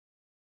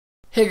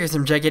Hey guys,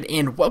 I'm Jagged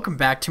and welcome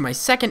back to my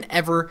second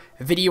ever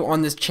video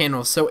on this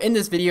channel. So in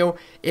this video,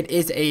 it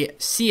is a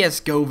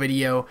CSGO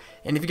video,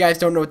 and if you guys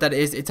don't know what that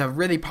is, it's a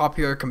really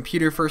popular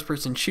computer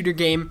first-person shooter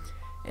game,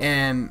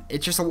 and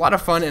it's just a lot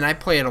of fun and I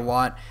play it a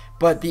lot.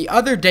 But the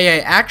other day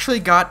I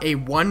actually got a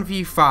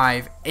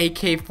 1v5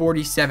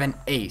 AK-47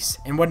 ace,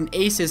 and what an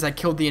ace is, I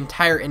killed the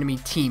entire enemy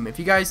team. If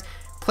you guys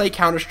play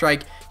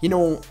Counter-Strike, you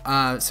know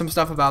some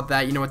stuff about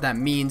that, you know what that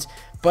means.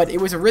 But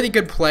it was a really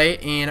good play,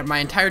 and my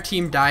entire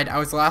team died. I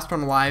was the last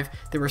one alive.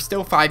 There were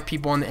still 5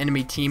 people on the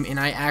enemy team, and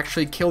I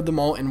actually killed them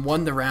all and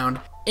won the round.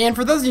 And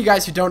for those of you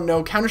guys who don't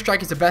know,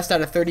 Counter-Strike is the best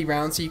out of 30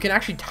 rounds, so you can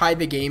actually tie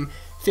the game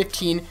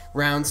 15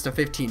 rounds to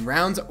 15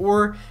 rounds,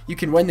 or you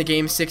can win the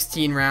game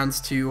 16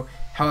 rounds to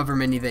however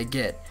many they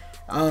get.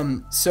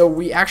 So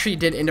we actually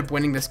did end up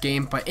winning this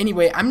game, but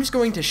anyway, I'm just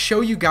going to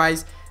show you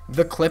guys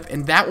the clip,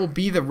 and that will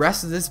be the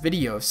rest of this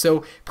video.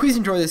 So please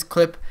enjoy this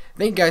clip.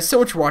 Thank you guys so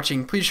much for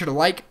watching. Please be sure to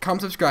like,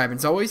 comment, subscribe, and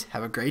as always,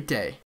 have a great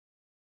day.